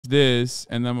this,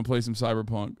 and then I'm gonna play some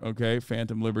Cyberpunk. Okay,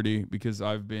 Phantom Liberty, because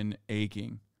I've been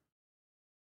aching.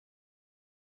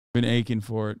 Been aching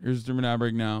for it. Here's the ad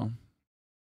break now,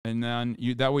 and then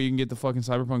that way you can get the fucking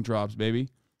Cyberpunk drops, baby.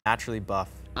 Naturally buff.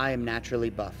 I am naturally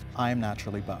buff. I am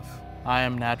naturally buff. I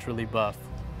am naturally buff.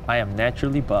 I am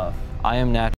naturally buff. I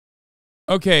am natural.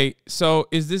 Okay, so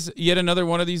is this yet another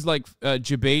one of these like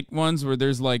debate ones where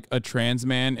there's like a trans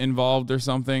man involved or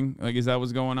something? Like, is that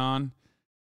what's going on?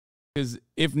 Because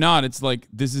if not, it's like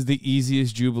this is the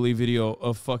easiest Jubilee video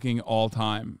of fucking all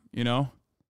time, you know?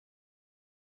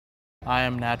 I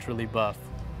am naturally buff.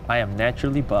 I am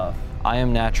naturally buff. I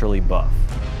am naturally buff.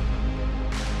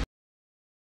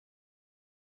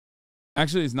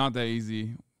 Actually, it's not that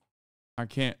easy. I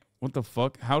can't. What the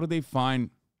fuck? How do they find?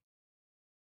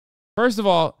 First of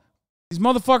all, these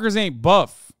motherfuckers ain't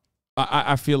buff.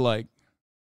 I feel like.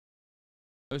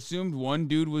 Assumed one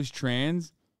dude was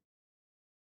trans.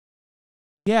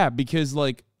 Yeah, because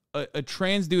like a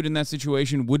trans dude in that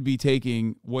situation would be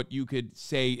taking what you could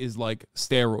say is like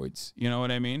steroids. You know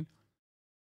what I mean?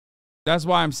 That's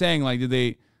why I'm saying, like, did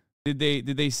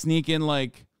they sneak in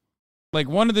like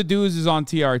one of the dudes is on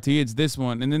TRT, it's this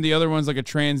one, and then the other one's like a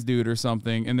trans dude or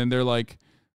something, and then they're like,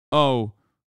 oh,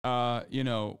 you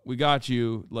know, we got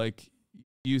you. Like,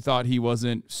 you thought he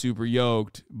wasn't super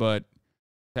yoked, but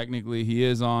technically he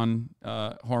is on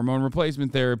hormone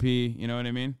replacement therapy. You know what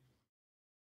I mean?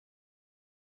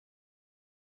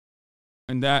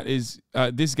 And that is,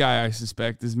 this guy, I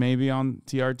suspect, is maybe on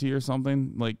TRT or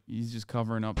something. Like, he's just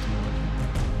covering up too much.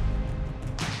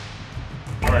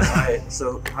 All right,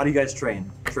 so how do you guys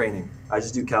train? Training. I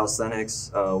just do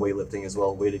calisthenics, weightlifting as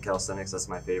well. Weighted calisthenics, that's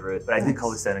my favorite. But I did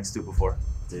calisthenics too before.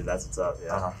 Dude, that's what's up,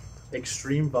 yeah.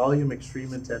 Extreme volume,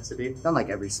 extreme intensity. Done like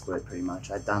every split pretty much.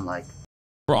 I've done like.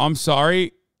 Bro, I'm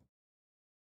sorry.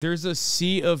 There's a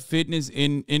sea of fitness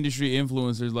in industry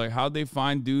influencers. Like, how'd they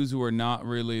find dudes who are not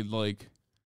really like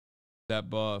that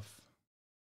buff?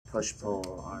 Push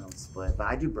pull Arnold split, but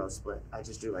I do bro split. I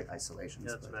just do like isolation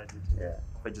split. That's what I do too. Yeah.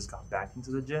 I just got back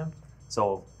into the gym,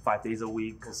 so 5 days a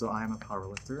week. So I'm a power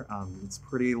lifter. It's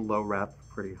pretty low rep,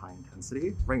 pretty high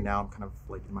intensity. Right now I'm kind of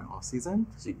like in my off season.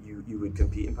 So you would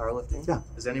compete in powerlifting? Yeah.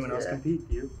 Does anyone else compete?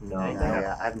 You? No.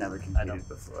 Yeah, I've never competed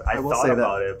before. I will thought say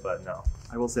about it, but no.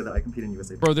 I will say that I compete in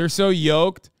USA. Bro, they're so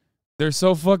yoked. They're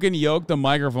so fucking yoked, the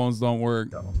microphones don't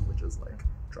work. Which is like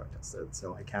drug tested,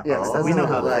 so I can't. Yeah, we know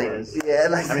how that is. Yeah,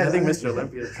 like I mean, I think Mr.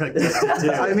 Olympia is drug tested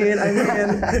too. I mean. And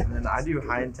then I do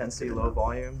high intensity, low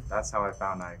volume. That's how I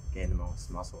found I gained the most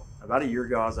muscle. About a year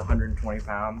ago, I was 120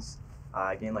 pounds.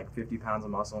 I gained like 50 pounds of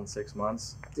muscle in 6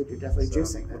 months. Dude, you're definitely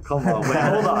juicing then. Come on, wait,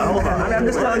 hold on. I mean, I'm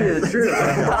just telling you the truth.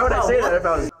 How would I say that if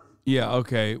I was... Yeah,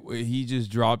 okay. He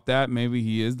just dropped that. Maybe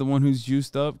he is the one who's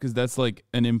juiced up, because that's like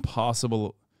an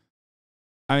impossible...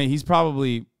 I mean, he's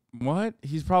probably... What?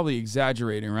 He's probably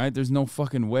exaggerating, right? There's no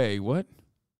fucking way. What?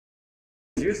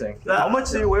 Juicing. How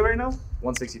much do you weigh right now?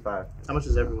 165. How much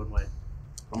does everyone weigh?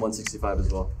 I'm 165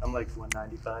 as well. I'm like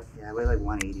 195. Yeah, I weigh like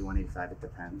 180, 185. It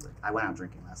depends. Like, I went out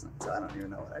drinking last night, so I don't even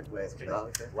know what I'd weigh.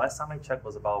 Last time I checked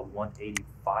was about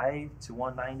 185 to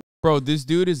 190. Bro, this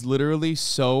dude is literally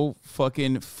so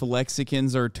fucking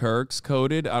Flexicans or Turks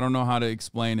coded. I don't know how to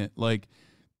explain it. Like,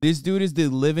 this dude is the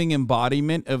living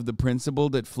embodiment of the principle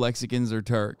that Flexicans are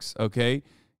Turks, okay?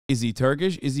 Is he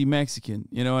Turkish? Is he Mexican?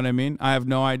 You know what I mean? I have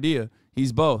no idea.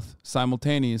 He's both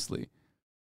simultaneously.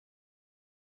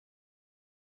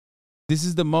 This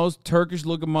is the most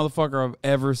Turkish-looking motherfucker I've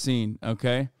ever seen,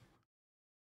 okay?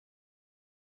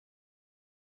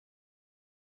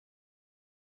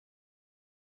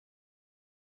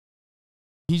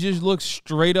 He just looks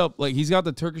straight up like he's got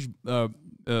the Turkish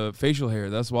facial hair.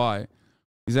 That's why.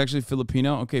 He's actually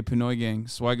Filipino. Okay, Pinoy gang.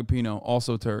 Swagapino.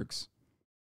 Also Turks.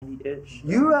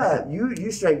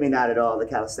 You strike me not at all, the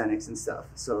calisthenics and stuff.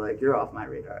 So like you're off my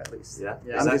radar at least. Yeah,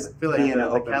 I'm I just feel like being an the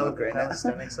open book right now.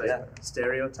 calisthenics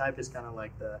stereotype is kind of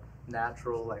like the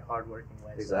natural, like hardworking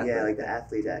way. Exactly. Yeah, like the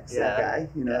athlete X, that guy.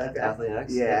 You know that guy? Athlete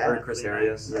X? Yeah. Or Chris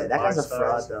Arias. Yeah, that guy's a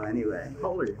fraud though anyway. How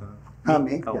old are you?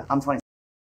 Me? Oh. Yeah, I'm 20.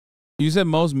 You said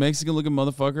most Mexican-looking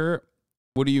motherfucker.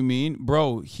 What do you mean?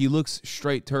 Bro, he looks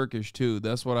straight Turkish, too.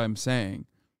 That's what I'm saying.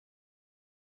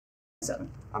 7.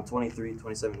 I'm 23,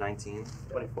 27, 19.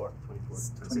 24.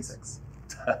 26.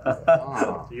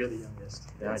 So you're the youngest.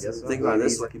 Yeah, I guess so. Think about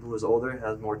this, like people who's older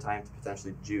has more time to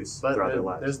potentially juice But throughout their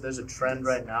lives. there's a trend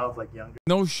right now of like younger.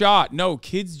 No shot. No,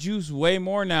 kids juice way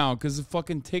more now because of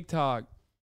fucking TikTok.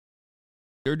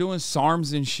 They're doing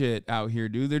SARMs and shit out here,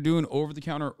 dude. They're doing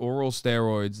over-the-counter oral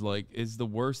steroids. Like, it's the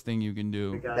worst thing you can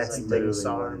do. Guys That's like literally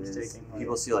taking what it SARMs, is. taking like,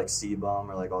 People see like C-Bum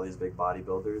or like all these big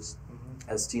bodybuilders.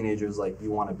 as teenagers, like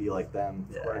you want to be like them,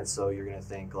 Yeah. and so you're gonna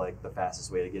think like the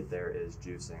fastest way to get there is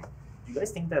juicing. Do you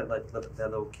guys think that like that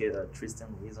little kid Tristan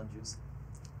Lee's on juice?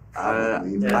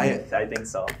 Probably. I think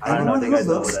so. I don't Anyone think who I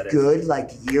know looks what that is. good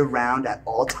like year round at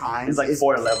all times He's like is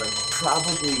 4'11".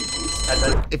 probably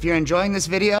juiced. If you're enjoying this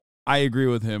video, I agree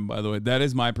with him, by the way. That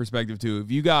is my perspective, too. If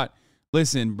you got,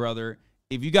 listen, brother,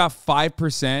 if you got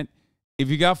 5%, if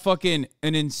you got fucking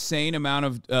an insane amount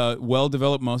of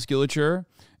well-developed musculature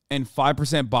and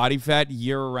 5% body fat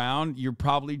year-round, you're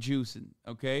probably juicing,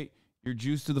 okay? You're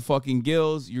juiced to the fucking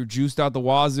gills. You're juiced out the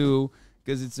wazoo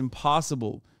because it's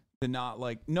impossible to not,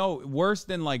 like, no, worse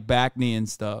than, like, back knee and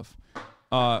stuff.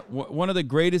 One of the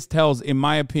greatest tells, in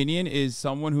my opinion, is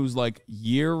someone who's, like,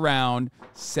 year-round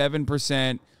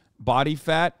 7% body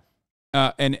fat,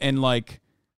 and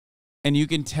you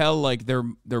can tell like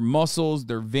their muscles,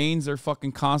 their veins are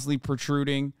fucking constantly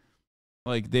protruding.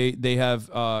 Like they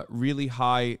have really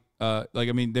high like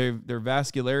I mean their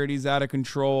vascularity's out of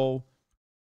control.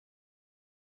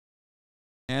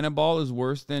 Anabol is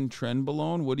worse than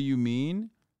trenbolone. What do you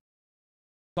mean?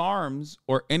 SARMs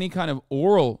or any kind of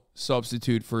oral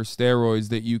substitute for steroids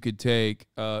that you could take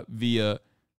via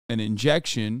an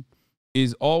injection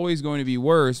is always going to be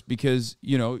worse because,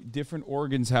 you know, different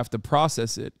organs have to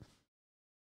process it.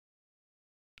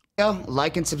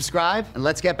 like and subscribe, and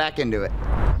let's get back into it.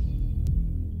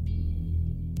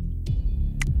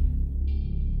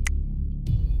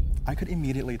 I could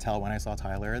immediately tell when I saw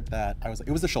Tyler that I was like,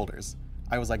 it was the shoulders.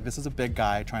 I was like, this is a big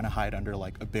guy trying to hide under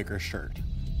like a bigger shirt.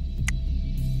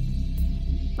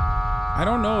 I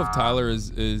don't know if Tyler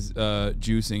is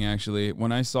juicing, actually.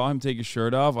 When I saw him take his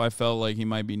shirt off, I felt like he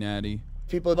might be natty.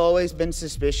 People have always been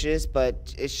suspicious,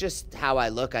 but it's just how I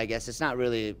look, I guess. It's not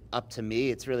really up to me.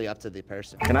 It's really up to the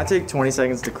person. Can I take 20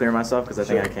 seconds to clear myself? Because I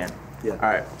think I can. Yeah. All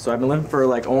right. So I've been living for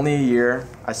like only a year.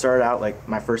 I started out like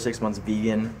my first 6 months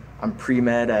vegan. I'm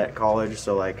pre-med at college,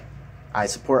 so like I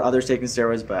support others taking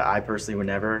steroids, but I personally would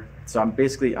never. So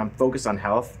I'm focused on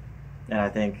health, and I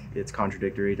think it's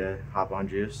contradictory to hop on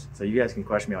juice. So you guys can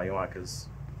question me all you want, because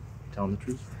I'm telling the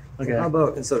truth. Okay. How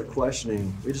about instead of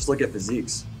questioning, we just look at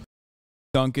physiques?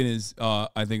 Duncan is,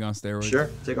 I think, on steroids. Sure.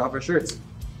 Take off our shirts.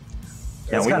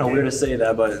 Yeah, It's kind of weird to say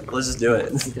that, but let's just do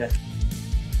it. Okay.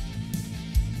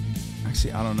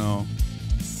 Actually, I don't know.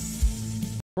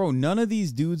 Bro, none of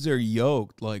these dudes are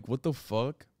yoked. Like, what the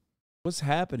fuck? What's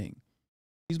happening?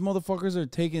 These motherfuckers are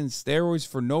taking steroids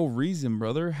for no reason,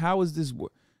 brother. How is this?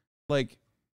 Like,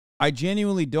 I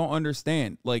genuinely don't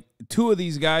understand. Like, two of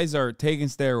these guys are taking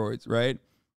steroids, right?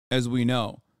 As we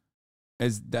know.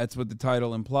 As that's what the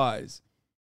title implies.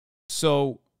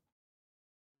 So,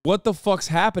 what the fuck's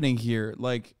happening here?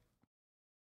 Like,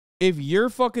 if you're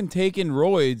fucking taking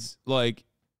roids, like,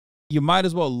 you might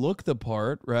as well look the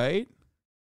part, right?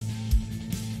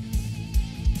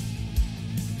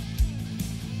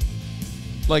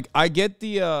 Like, I get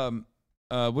the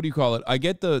what do you call it? I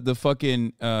get the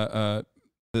fucking the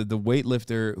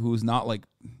weightlifter who's not like,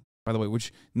 by the way,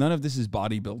 which none of this is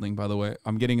bodybuilding, by the way.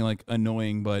 I'm getting like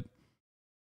annoying, but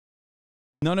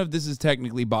none of this is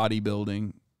technically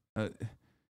bodybuilding.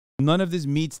 None of this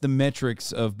meets the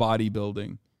metrics of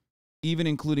bodybuilding, even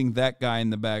including that guy in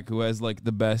the back who has like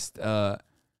the best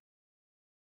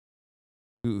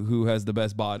who has the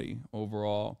best body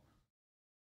overall.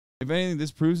 If anything,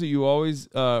 this proves that you always,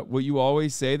 what you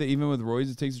always say, that even with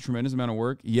roids, it takes a tremendous amount of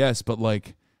work. Yes, but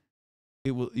like,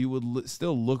 you would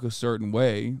still look a certain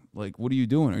way. Like, what are you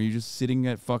doing? Are you just sitting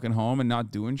at fucking home and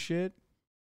not doing shit?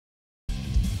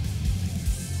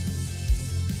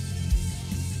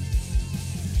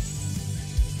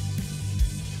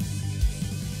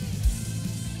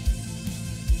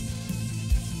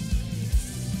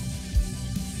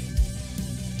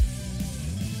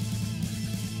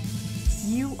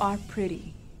 You are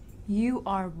pretty. You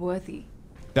are worthy.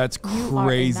 That's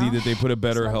crazy that they put a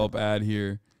BetterHelp ad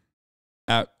here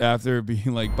after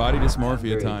being like body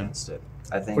dysmorphia time.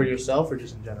 I think For yourself or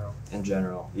just in general? in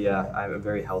general, yeah, I'm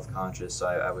very health conscious, so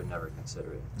I would never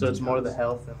consider it. So it's more the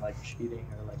health than like cheating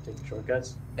or like taking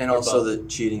shortcuts? And Or also both? the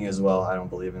cheating as well. I don't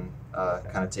believe in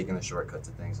kind of taking the shortcut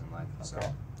to things in life. So.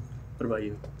 Okay. What about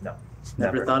you? No.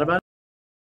 Never thought about it?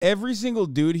 Every single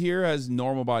dude here has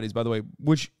normal bodies, by the way,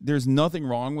 which there's nothing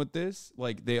wrong with this.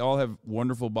 Like, they all have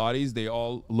wonderful bodies. They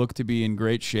all look to be in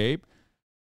great shape.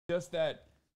 Just that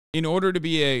in order to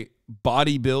be a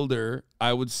bodybuilder,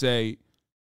 I would say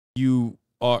you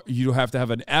have to have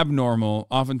an abnormal,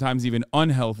 oftentimes even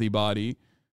unhealthy body.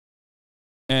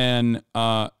 And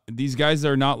these guys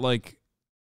are not like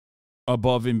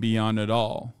above and beyond at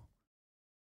all.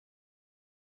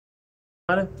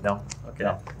 No. Okay.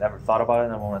 No. Never thought about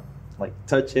it. And then when like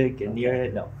touch it, get near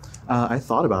it? No. I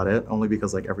thought about it only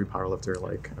because like every powerlifter,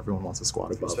 like everyone wants to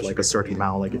squat above like a certain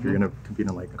amount. Like if you're gonna compete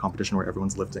in like a competition where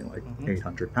everyone's lifting like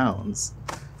 800 pounds,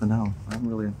 but no, I don't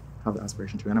really have the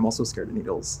aspiration to. And I'm also scared of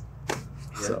needles.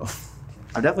 So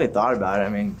I've definitely thought about it. I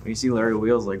mean, you see Larry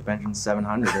Wheels like benching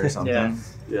 700 or something.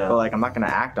 Yeah. But like I'm not gonna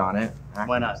act on it.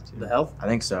 Why not? The health? I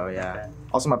think so. Yeah. Okay.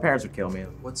 Also, my parents would kill me.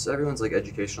 What's everyone's like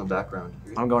educational background?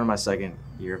 I'm going to my second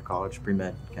year of college,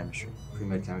 pre-med chemistry.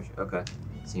 Pre-med chemistry. Okay.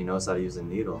 So he knows how to use a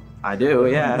needle. I do.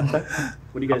 Yeah.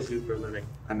 What do you guys do for a living?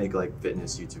 I make like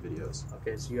fitness YouTube videos.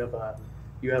 Okay, so you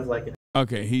have like an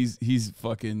Okay, he's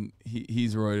fucking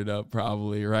he's roided up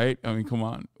probably, right? I mean, come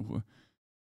on.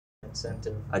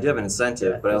 incentive. I do have an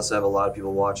incentive, but I also have a lot of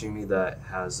people watching me that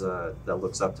has that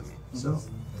looks up to me. So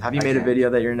Have you made a video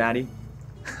that you're natty?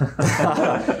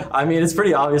 I mean, it's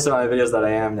pretty obvious in my videos that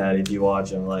I am natty if you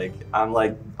watch them. Like, I'm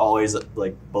like always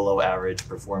like below average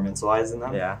performance-wise in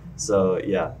them. Yeah. So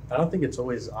yeah. I don't think it's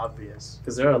always obvious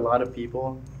because there are a lot of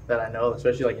people that I know,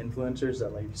 especially like influencers,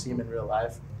 that like you see them in real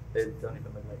life, they don't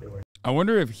even look like they work. I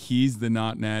wonder if he's the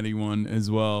not natty one as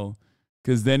well,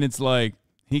 because then it's like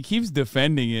he keeps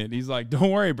defending it. He's like,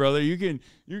 "Don't worry, brother. You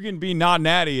can be not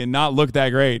natty and not look that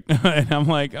great." And I'm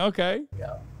like, okay.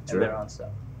 Yeah. Sure. And they're on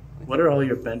stuff. What are all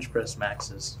your bench press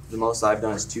maxes? The most I've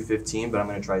done is 215, but I'm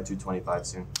gonna try 225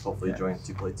 soon. Hopefully, join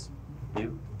 2 plates.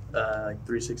 You? Like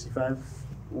 365.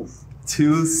 Oof.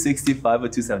 265 or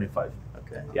 275.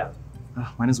 Okay. Yeah.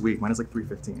 Mine is weak. Mine is like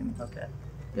 315. Okay.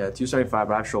 Yeah, 275,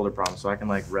 but I have shoulder problems, so I can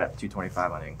like rep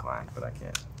 225 on incline, but I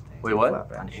can't. Wait, what? Flat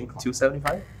bench.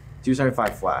 275?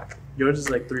 275 flat. Yours is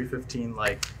like 315,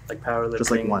 like powerlifting.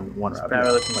 Just like one rep.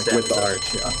 Powerlifting Like with the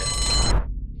arch. Yeah.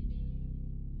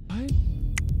 What?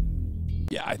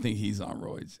 Yeah, I think he's on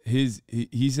roids.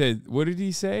 He said, what did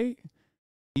he say?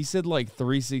 He said like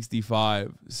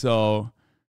 365. So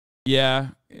yeah,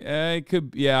 it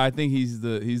could. Yeah, I think he's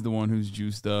the one who's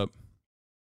juiced up.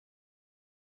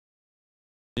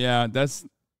 Yeah, that's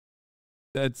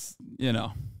you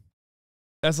know,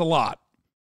 that's a lot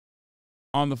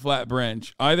on the flat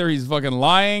bench. Either he's fucking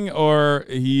lying or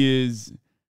he is.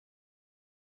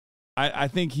 I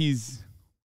think he's.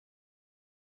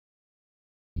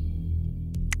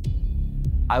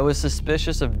 I was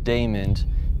suspicious of Damon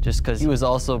just because he was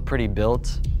also pretty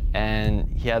built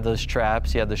and he had those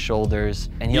traps, he had the shoulders,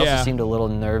 and he also seemed a little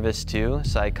nervous too.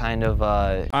 So I kind of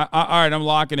all right, I'm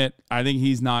locking it. I think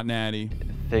he's not natty.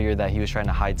 Figured that he was trying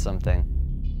to hide something.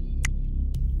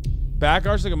 Back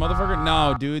arch like a motherfucker?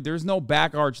 No, dude. There's no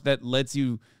back arch that lets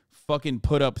you fucking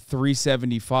put up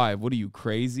 375. What are you,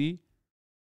 crazy?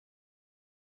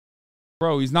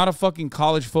 Bro, he's not a fucking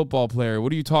college football player.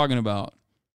 What are you talking about?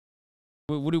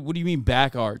 What do you mean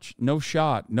back arch? No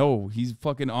shot. No, he's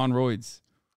fucking on roids.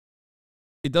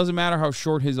 It doesn't matter how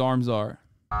short his arms are.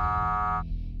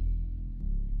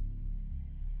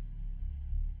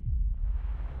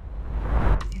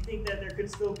 If you think that there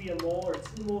could still be a mole or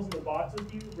 2 moles in the box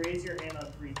with you, raise your hand on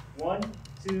 3. 1,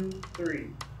 2, 3.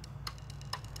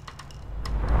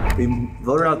 We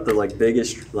voted out the like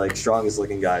biggest, like strongest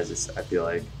looking guys. I feel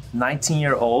like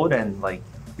 19-year-old and like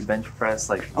you bench press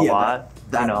like a lot.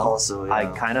 That you know, also, yeah. I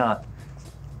kind of.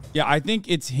 Yeah, I think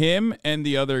it's him and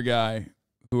the other guy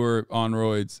who are on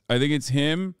roids. I think it's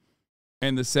him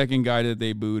and the second guy that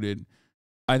they booted.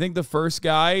 I think the first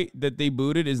guy that they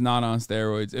booted is not on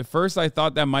steroids. At first, I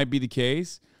thought that might be the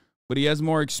case, but he has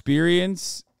more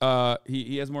experience.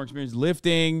 He has more experience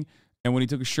lifting, and when he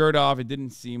took his shirt off, it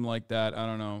didn't seem like that. I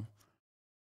don't know.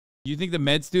 You think the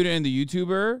med student and the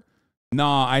YouTuber?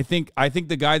 Nah, I think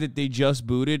the guy that they just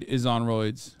booted is on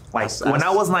roids. Like when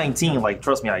I was 19, like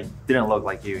trust me, I didn't look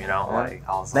like you. You know, like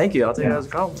I was. Thank you. I'll take it as a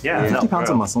compliment. Yeah, 50 pounds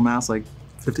of muscle mass, like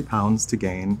 50 pounds to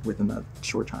gain within that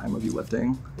short time of you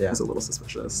lifting is a little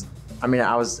suspicious. I mean,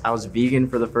 I was vegan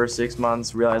for the first 6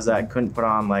 months. Realized that I couldn't put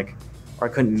on like, or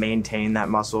I couldn't maintain that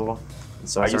muscle.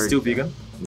 So Are you still vegan?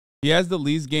 He has the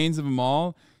least gains of them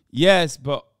all. Yes,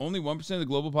 but only 1% of the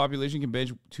global population can bench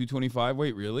 225.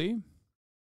 Wait, really?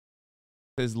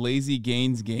 Says Lazy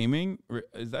Gains Gaming.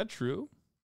 Is that true?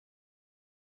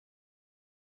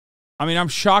 I mean, I'm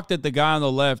shocked that the guy on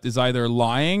the left is either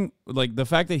lying. Like, the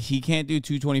fact that he can't do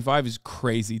 225 is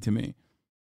crazy to me.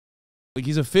 Like,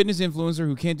 he's a fitness influencer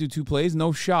who can't do 2 plays.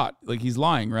 No shot. Like, he's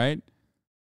lying, right?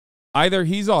 Either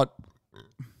he's on...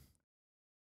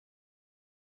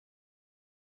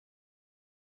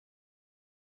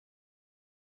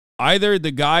 Either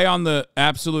the guy on the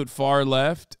absolute far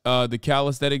left, the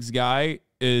calisthenics guy,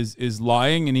 is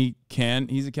lying and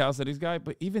he's a calisthenics guy.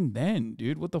 But even then,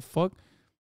 dude, what the fuck?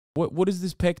 What is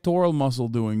this pectoral muscle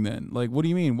doing then? Like, what do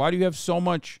you mean? Why do you have so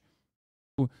much?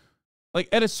 Like,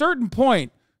 at a certain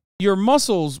point, your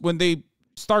muscles, when they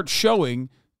start showing,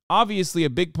 obviously a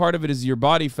big part of it is your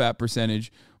body fat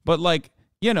percentage. But like,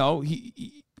 you know,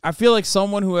 I feel like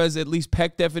someone who has at least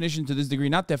pec definition to this degree,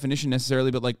 not definition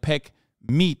necessarily, but like pec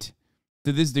meat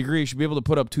to this degree should be able to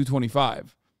put up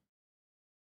 225.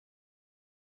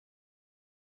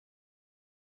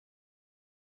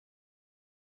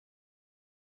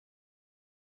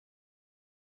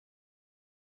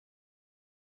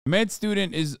 Med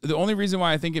student is the only reason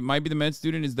why I think it might be the med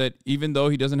student is that even though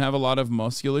he doesn't have a lot of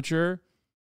musculature,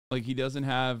 like he doesn't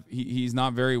have, he's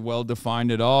not very well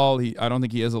defined at all. I don't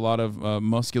think he has a lot of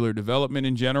muscular development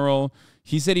in general.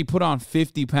 He said he put on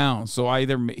 50 pounds. So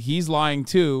either he's lying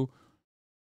too.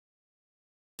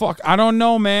 Fuck, I don't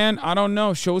know, man. I don't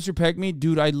know. Show us your pec meat.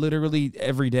 Dude, I literally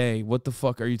every day. What the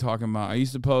fuck are you talking about? I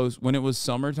used to post, when it was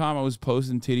summertime, I was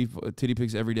posting titty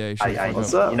pics every day.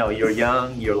 What's up? You know, you're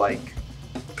young. You're like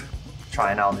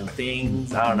trying out new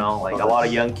things. I don't know. Like a lot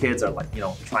of young kids are like, you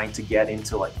know, trying to get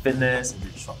into like fitness and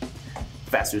just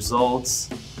fast results.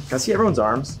 Can I see everyone's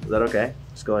arms? Is that okay?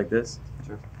 Just go like this.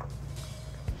 Sure.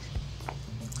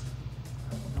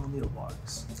 No needle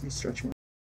marks. Let me stretch my.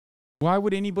 Why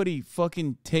would anybody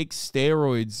fucking take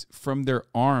steroids from their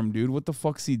arm, dude? What the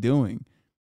fuck's he doing?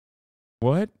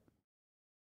 What?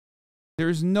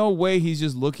 There's no way he's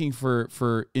just looking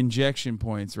for injection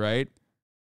points, right?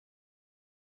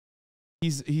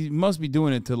 He must be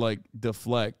doing it to like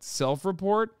deflect.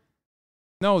 Self-report?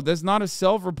 No, that's not a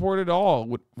self-report at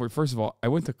all. First of all, I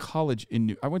went to college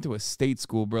I went to a state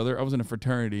school, brother. I was in a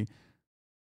fraternity.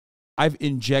 I've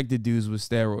injected dudes with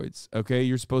steroids, okay?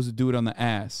 You're supposed to do it on the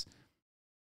ass.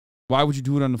 Why would you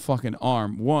do it on the fucking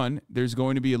arm? One, there's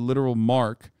going to be a literal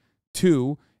mark.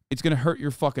 Two, it's going to hurt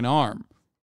your fucking arm.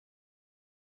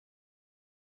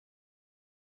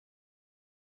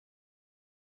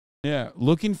 Yeah,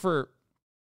 looking for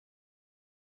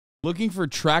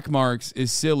track marks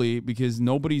is silly because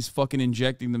nobody's fucking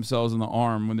injecting themselves in the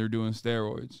arm when they're doing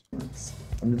steroids.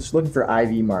 I'm just looking for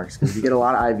IV marks because if you get a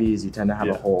lot of IVs, you tend to have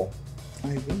a hole.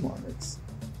 IV marks.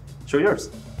 Show yours.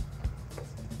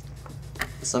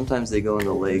 Sometimes they go in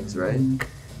the legs, right?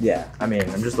 Yeah, I mean,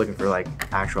 I'm just looking for like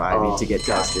actual IV to get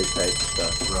tested type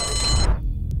stuff. Right.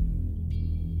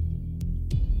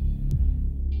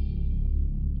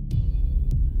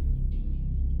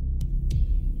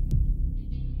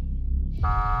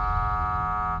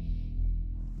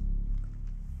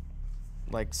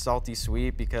 Like salty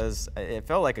sweet because it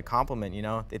felt like a compliment, you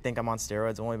know? They think I'm on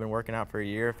steroids. I've only been working out for a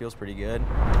year. It feels pretty good.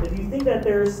 If you think that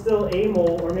there's still a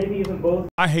mole or maybe even both.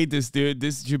 I hate this dude.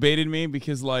 This debated me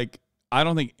because like, I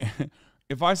don't think,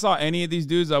 if I saw any of these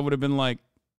dudes, I would have been like,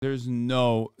 there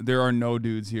are no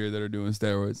dudes here that are doing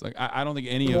steroids. Like, I don't think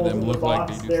any of them look like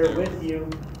they do they're steroids. with you,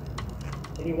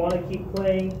 and you want to keep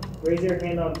playing, raise your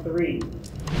hand on 3.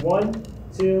 1,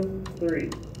 2, 3.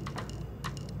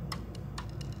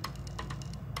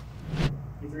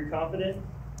 You 3 confident?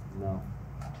 No.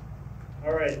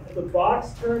 All right, if the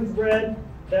box turns red,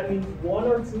 that means 1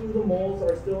 or 2 of the moles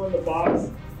are still in the box,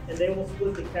 and they will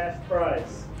split the cash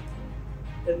prize.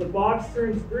 If the box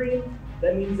turns green,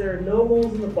 that means there are no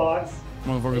moles in the box.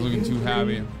 Motherfucker's looking too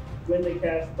happy. Win the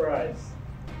cash prize.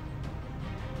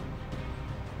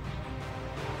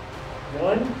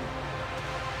 1,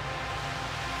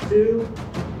 2,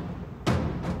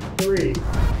 3.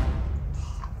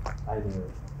 I knew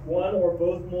it. 1 or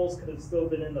both moles could have still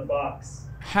been in the box.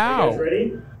 How? You guys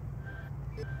ready?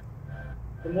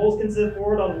 The moles can sit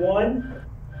forward on 1,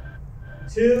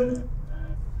 2,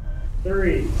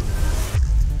 3.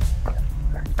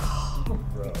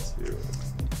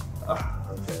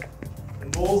 Okay.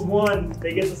 The moles won.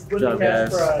 They get to split the Good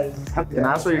cash job, prize. Can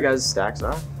I ask what your guys' stacks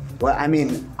are? Well, I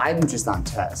mean, I'm just on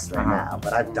test right now,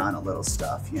 but I've done a little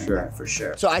stuff here and there for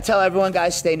sure. So I tell everyone,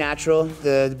 guys, stay natural.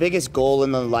 The biggest goal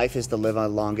in the life is to live the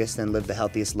longest and live the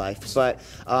healthiest life. But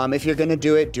if you're gonna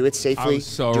do it safely.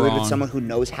 Do it with someone who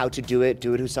knows how to do it.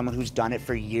 Do it with someone who's done it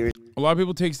for years. A lot of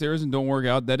people take steroids and don't work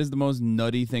out. That is the most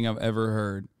nutty thing I've ever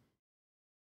heard.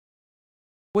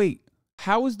 Wait,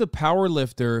 how is the power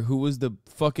lifter who was the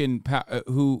fucking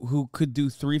who could do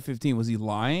 315? Was he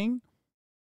lying?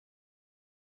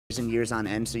 And years on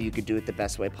end so you could do it the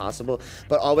best way possible,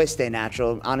 but always stay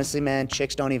natural. Honestly, man,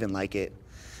 chicks don't even like it.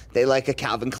 They like a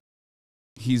Calvin Klein.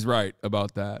 He's right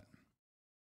about that.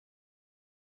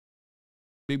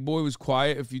 Big boy was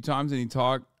quiet a few times and he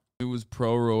talked. It was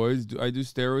pro roids. I do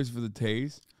steroids for the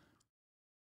taste.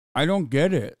 I don't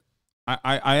get it.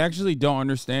 I actually don't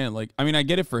understand. Like, I mean, I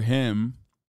get it for him,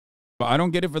 but I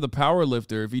don't get it for the power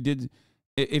lifter. If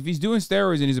he's doing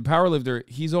steroids and he's a power lifter,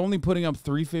 he's only putting up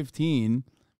 315.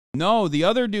 No, the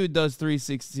other dude does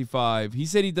 365. He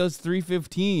said he does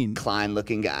 315. Klein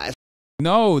looking guy.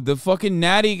 No, the fucking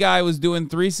natty guy was doing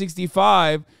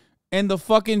 365, and the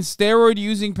fucking steroid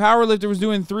using powerlifter was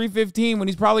doing 315 when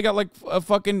he's probably got like a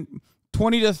fucking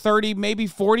 20 to 30, maybe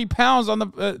 40 pounds on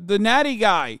the natty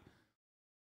guy.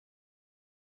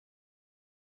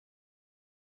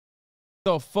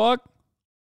 The fuck?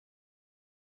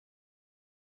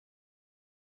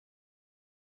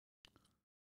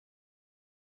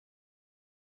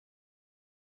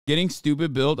 Getting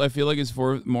stupid built, I feel like, is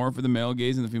more for the male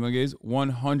gaze and the female gaze.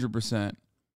 100%.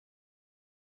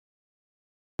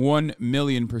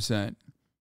 1,000,000%.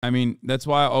 I mean, that's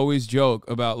why I always joke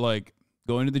about, like,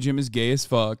 going to the gym is gay as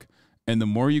fuck, and the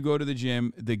more you go to the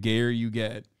gym, the gayer you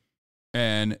get.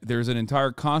 And there's an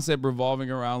entire concept revolving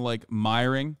around, like,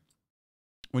 miring.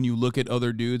 When you look at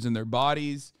other dudes and their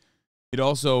bodies, it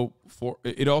also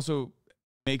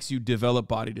makes you develop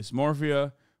body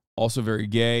dysmorphia. Also very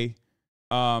gay.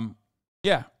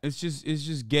 Yeah, it's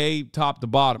just gay top to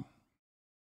bottom.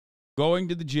 Going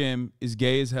to the gym is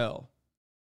gay as hell.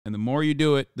 And the more you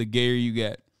do it, the gayer you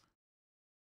get.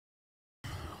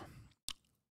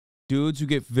 Dudes who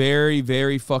get very,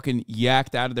 very fucking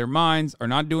yacked out of their minds are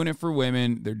not doing it for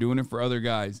women. They're doing it for other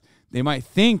guys. They might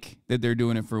think that they're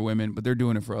doing it for women, but they're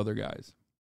doing it for other guys.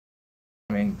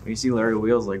 I mean, you see Larry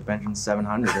Wheels like benching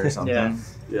 700 or something.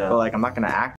 Yeah. But like, I'm not gonna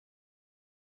act.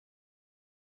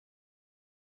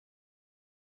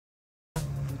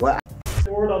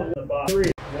 Forward on the box.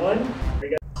 3, 1.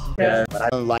 Yeah. But I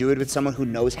don't like do it with someone who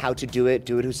knows how to do it.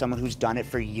 Do it with someone who's done it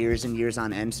for years and years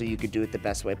on end, so you could do it the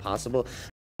best way possible.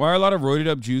 Why are a lot of roided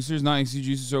up juicers, not XC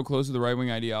juicers, so close to the right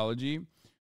wing ideology?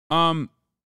 I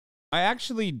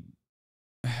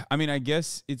mean, I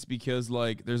guess it's because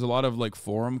like there's a lot of like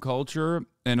forum culture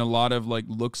and a lot of like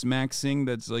looks maxing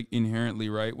that's like inherently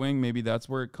right wing. Maybe that's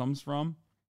where it comes from.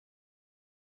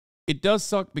 It does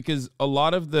suck because a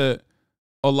lot of the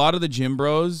gym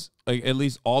bros, like at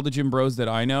least all the gym bros that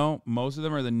I know, most of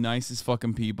them are the nicest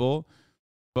fucking people.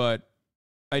 But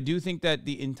I do think that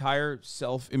the entire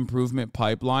self-improvement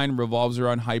pipeline revolves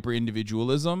around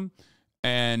hyper-individualism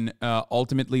and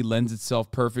ultimately lends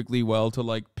itself perfectly well to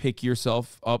like pick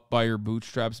yourself up by your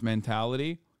bootstraps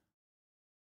mentality.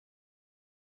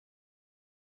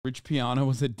 Rich Piana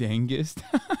was a dangist.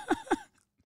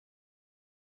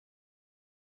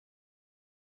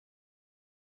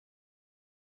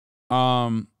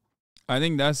 I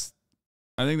think that's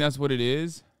what it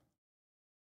is.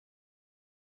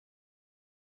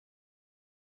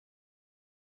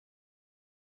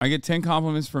 I get 10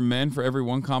 compliments from men for every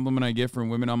 1 compliment I get from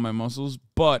women on my muscles,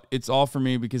 but it's all for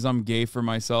me because I'm gay for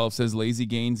myself, says Lazy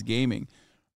Gains Gaming.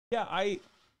 Yeah, I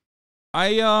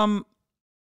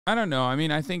don't know. I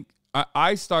mean, I think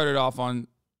I started off on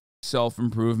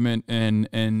self-improvement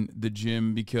and the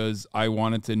gym because I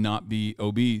wanted to not be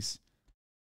obese.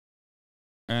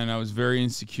 And I was very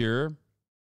insecure.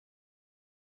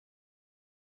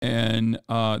 And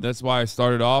that's why I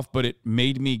started off, but it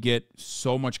made me get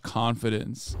so much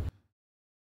confidence.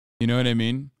 You know what I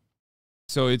mean?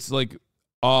 So it's like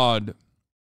odd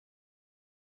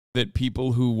that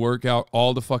people who work out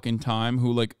all the fucking time,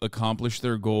 who like accomplish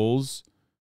their goals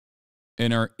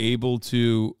and are able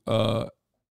to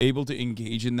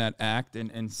engage in that act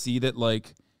and see that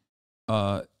like,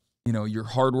 you know, your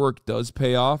hard work does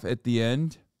pay off at the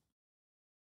end.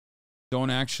 Don't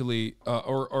actually,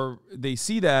 or they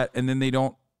see that and then they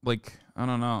don't, like, I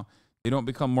don't know, they don't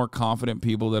become more confident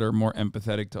people that are more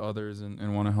empathetic to others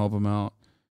and want to help them out.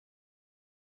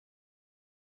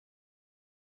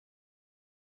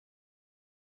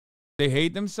 They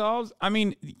hate themselves? I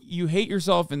mean, you hate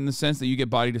yourself in the sense that you get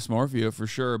body dysmorphia for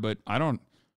sure, but I don't,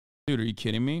 dude, are you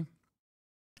kidding me?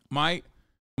 My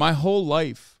whole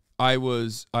life, I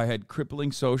had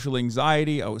crippling social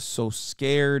anxiety. I was so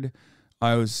scared.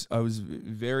 I was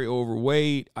very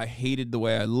overweight. I hated the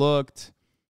way I looked.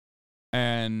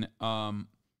 And I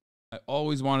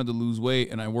always wanted to lose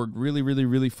weight. And I worked really, really,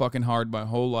 really fucking hard my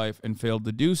whole life and failed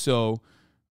to do so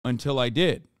until I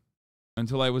did.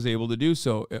 Until I was able to do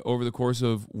so. Over the course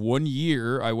of 1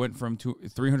 year, I went from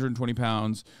 320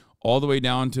 pounds all the way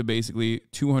down to basically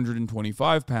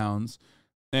 225 pounds.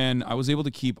 And I was able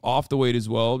to keep off the weight as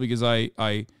well because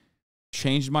I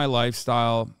changed my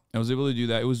lifestyle. I was able to do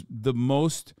that. It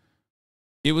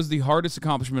was the hardest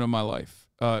accomplishment of my life,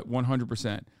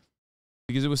 100%,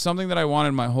 because it was something that I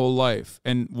wanted my whole life.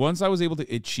 And once I was able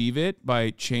to achieve it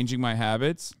by changing my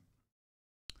habits,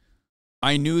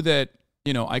 I knew that,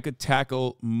 you know, I could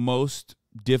tackle most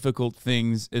difficult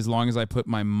things as long as I put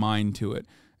my mind to it,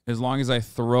 as long as I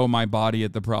throw my body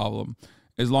at the problem,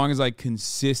 as long as I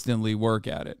consistently work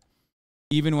at it.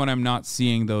 even when I'm not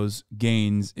seeing those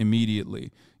gains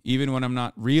immediately, even when I'm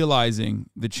not realizing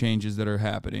the changes that are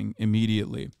happening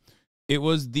immediately. It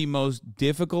was the most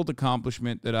difficult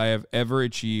accomplishment that I have ever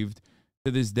achieved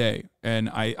to this day. And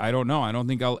I don't know. I don't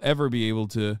think I'll ever be able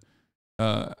to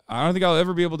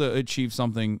achieve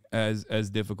something as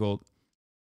difficult.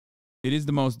 It is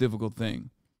the most difficult thing.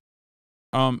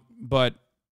 But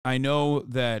I know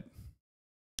that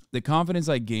the confidence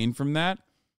I gained from that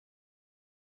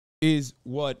is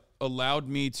what allowed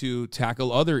me to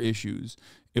tackle other issues.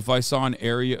 If I saw an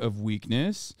area of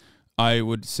weakness, I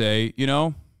would say, you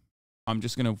know, I'm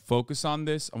just going to focus on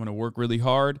this. I'm going to work really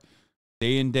hard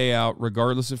day in, day out,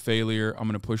 regardless of failure. I'm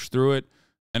going to push through it,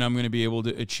 and I'm going to be able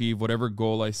to achieve whatever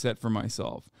goal I set for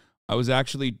myself. I was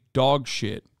actually dog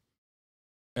shit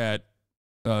at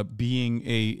being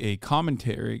a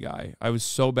commentary guy. I was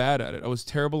so bad at it. I was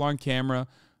terrible on camera.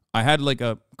 I had like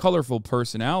a colorful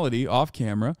personality off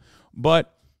camera,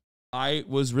 but I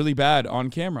was really bad on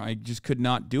camera. I just could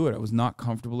not do it. I was not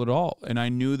comfortable at all. And I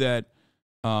knew that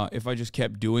if I just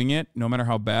kept doing it, no matter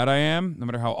how bad I am, no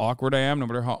matter how awkward I am, no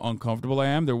matter how uncomfortable I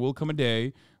am, there will come a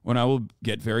day when I will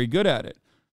get very good at it.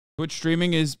 Twitch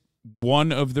streaming is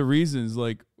one of the reasons.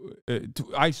 Like,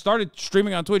 I started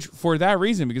streaming on Twitch for that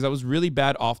reason, because I was really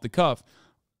bad off the cuff.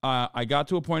 I got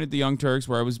to a point at the Young Turks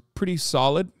where I was pretty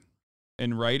solid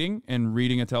in writing and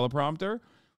reading a teleprompter,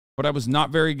 but I was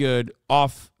not very good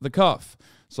off the cuff.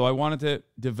 So I wanted to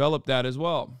develop that as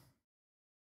well.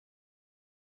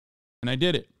 And I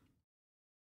did it.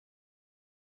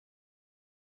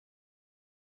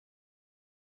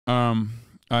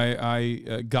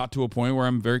 I got to a point where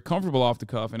I'm very comfortable off the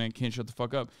cuff and I can't shut the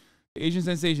fuck up. Asian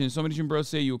Sensation, so many gym bros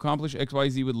say you accomplish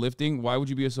XYZ with lifting. Why would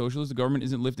you be a socialist? The government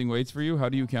isn't lifting weights for you. How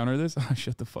do you counter this?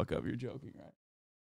 Shut the fuck up. You're joking, right?